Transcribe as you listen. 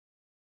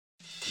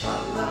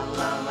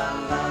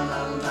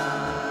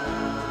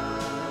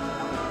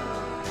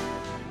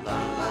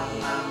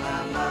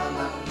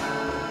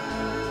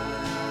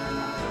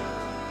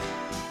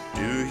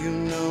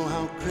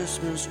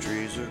Christmas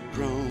trees are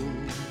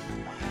grown.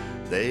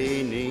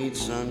 They need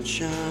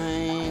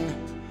sunshine.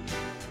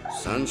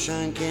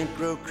 Sunshine can't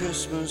grow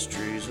Christmas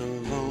trees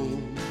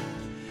alone.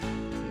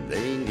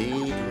 They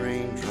need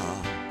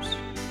raindrops.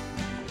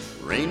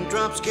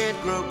 Raindrops can't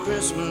grow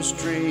Christmas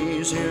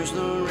trees. Here's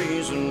the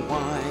reason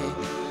why.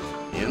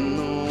 In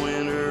the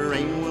winter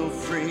rain will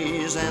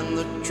freeze and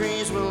the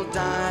trees will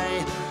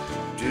die.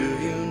 Do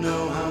you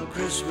know how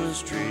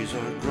Christmas trees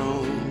are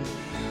grown?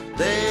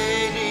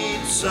 They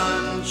need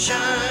sunshine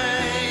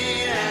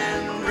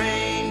and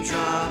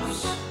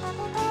raindrops,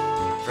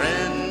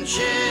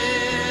 friendship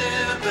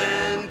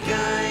and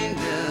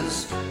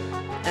kindness,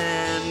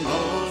 and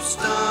most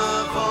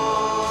of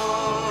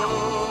all,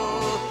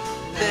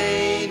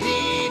 they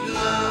need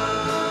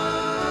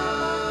love.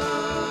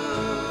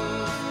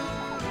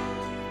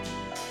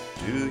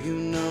 Do you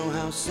know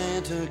how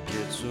Santa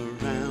gets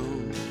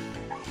around?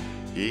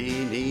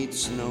 He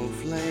needs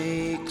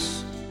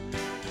snowflakes.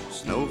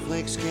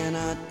 Snowflakes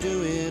cannot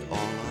do it all,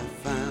 I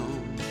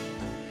found.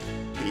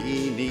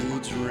 He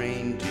needs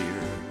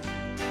reindeer.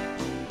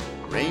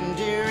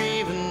 Reindeer,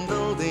 even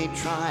though they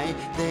try,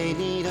 they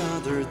need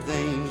other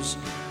things.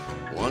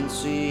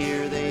 Once a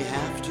year they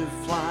have to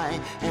fly,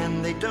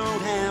 and they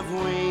don't have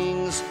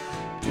wings.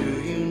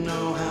 Do you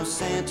know how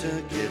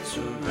Santa gets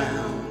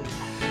around?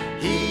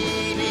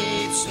 He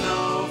needs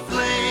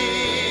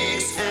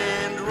snowflakes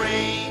and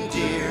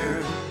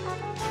reindeer,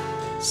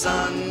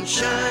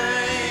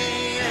 sunshine,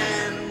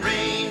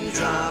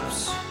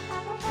 raindrops,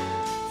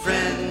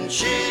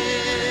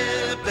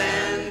 friendship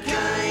and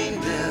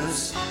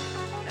kindness,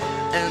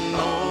 and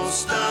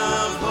most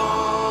of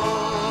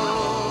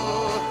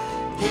all,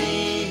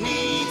 he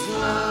needs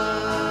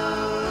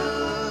love.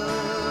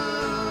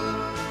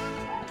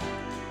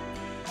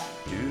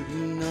 Do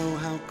you know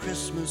how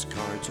Christmas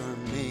cards are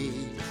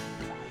made?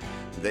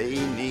 They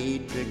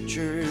need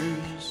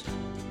pictures.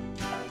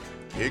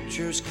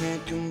 Pictures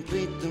can't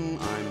complete them,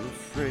 I'm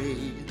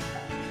afraid.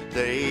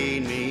 They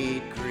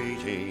need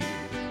greetings.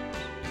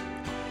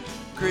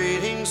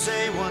 Greetings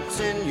say what's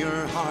in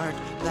your heart,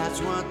 that's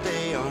what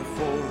they are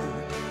for.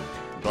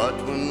 But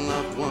when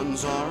loved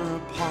ones are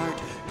apart,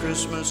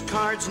 Christmas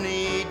cards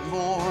need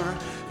more.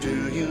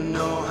 Do you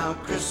know how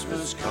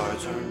Christmas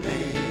cards are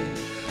made?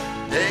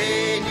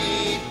 They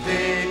need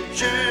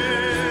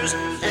pictures